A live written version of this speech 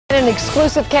An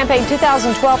exclusive Campaign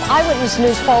 2012 Eyewitness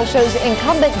News poll shows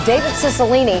incumbent David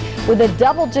Cicilline with a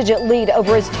double-digit lead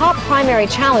over his top primary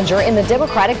challenger in the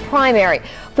Democratic primary.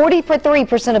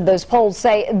 43% of those polls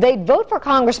say they'd vote for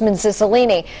Congressman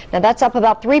Cicilline. Now that's up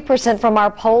about 3% from our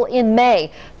poll in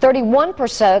May.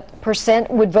 31%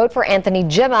 would vote for Anthony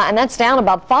Gemma, and that's down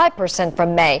about 5%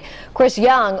 from May. Chris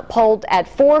Young polled at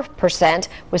 4%,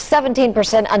 with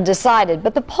 17% undecided.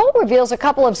 But the poll reveals a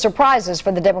couple of surprises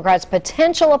for the Democrats'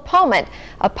 potential opponent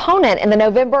in the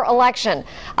November election.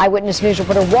 Eyewitness News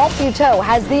reporter Walt Buteau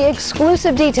has the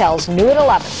exclusive details, new at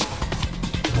 11.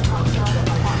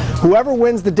 Whoever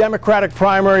wins the Democratic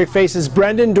primary faces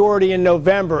Brendan Doherty in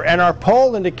November, and our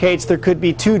poll indicates there could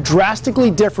be two drastically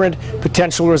different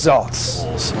potential results.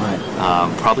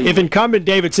 If incumbent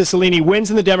David Cicilline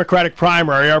wins in the Democratic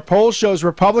primary, our poll shows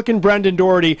Republican Brendan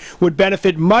Doherty would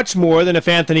benefit much more than if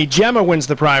Anthony Gemma wins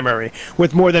the primary,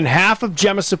 with more than half of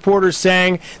Gemma supporters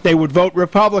saying they would vote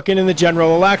Republican in the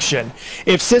general election.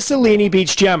 If Cicilline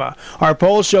beats Gemma, our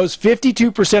poll shows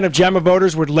 52% of Gemma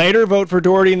voters would later vote for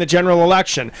Doherty in the general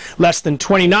election, less than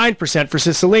 29% for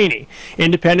Cicilline.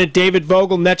 Independent David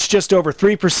Vogel nets just over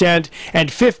 3%, and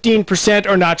 15%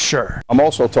 are not sure. I'm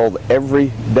also told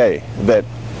every day that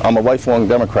I'm a lifelong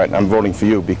Democrat and I'm voting for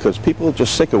you because people are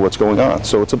just sick of what's going on.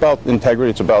 So it's about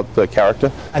integrity, it's about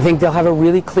character. I think they'll have a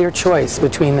really clear choice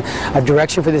between a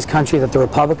direction for this country that the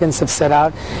Republicans have set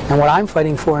out and what I'm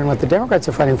fighting for and what the Democrats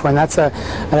are fighting for, and that's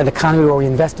an economy where we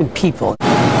invest in people.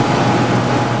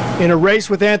 In a race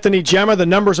with Anthony Gemma, the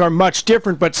numbers are much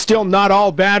different, but still not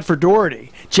all bad for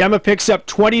Doherty. Gemma picks up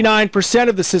 29%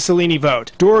 of the Cicilline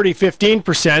vote. Doherty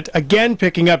 15%, again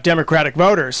picking up Democratic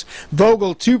voters.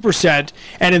 Vogel 2%,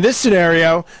 and in this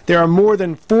scenario, there are more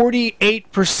than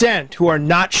 48% who are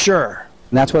not sure.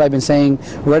 And that's what I've been saying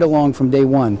right along from day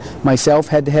one. Myself,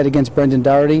 head-to-head against Brendan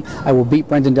Doherty. I will beat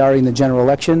Brendan Doherty in the general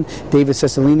election. David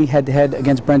Cicilline, head-to-head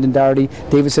against Brendan Doherty.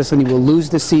 David Cicilline will lose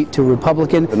the seat to a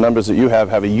Republican. The numbers that you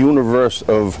have a universe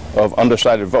of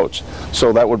undecided votes.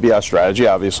 So that would be our strategy,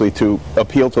 obviously, to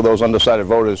appeal to those undecided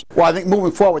voters. Well, I think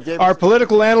moving forward, David... Our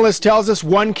political analyst tells us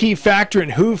one key factor in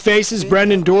who faces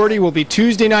Brendan Doherty will be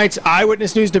Tuesday night's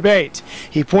Eyewitness News debate.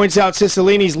 He points out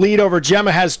Cicilline's lead over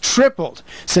Gemma has tripled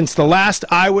since the last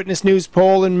Eyewitness News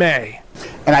poll in May.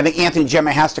 And I think Anthony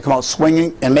Gemma has to come out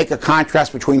swinging and make a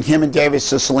contrast between him and David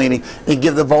Cicilline and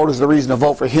give the voters the reason to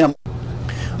vote for him.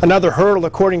 Another hurdle,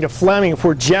 according to Fleming,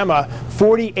 for Gemma,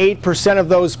 48% of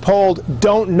those polled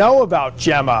don't know about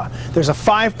Gemma. There's a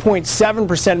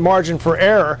 5.7% margin for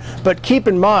error, but keep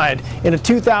in mind, in a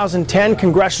 2010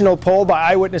 congressional poll by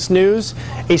Eyewitness News,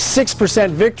 a 6%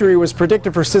 victory was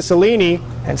predicted for Cicilline,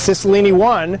 and Cicilline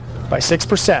won by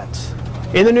 6%.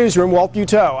 In the newsroom, Walt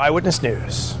Buteau, Eyewitness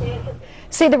News.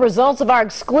 See the results of our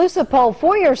exclusive poll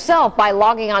for yourself by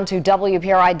logging on to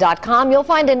WPRI.com. You'll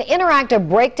find an interactive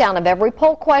breakdown of every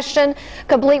poll question,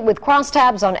 complete with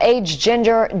crosstabs on age,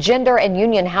 gender, and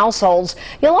union households.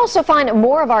 You'll also find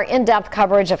more of our in-depth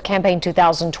coverage of Campaign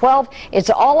 2012. It's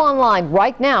all online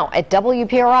right now at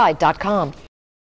WPRI.com.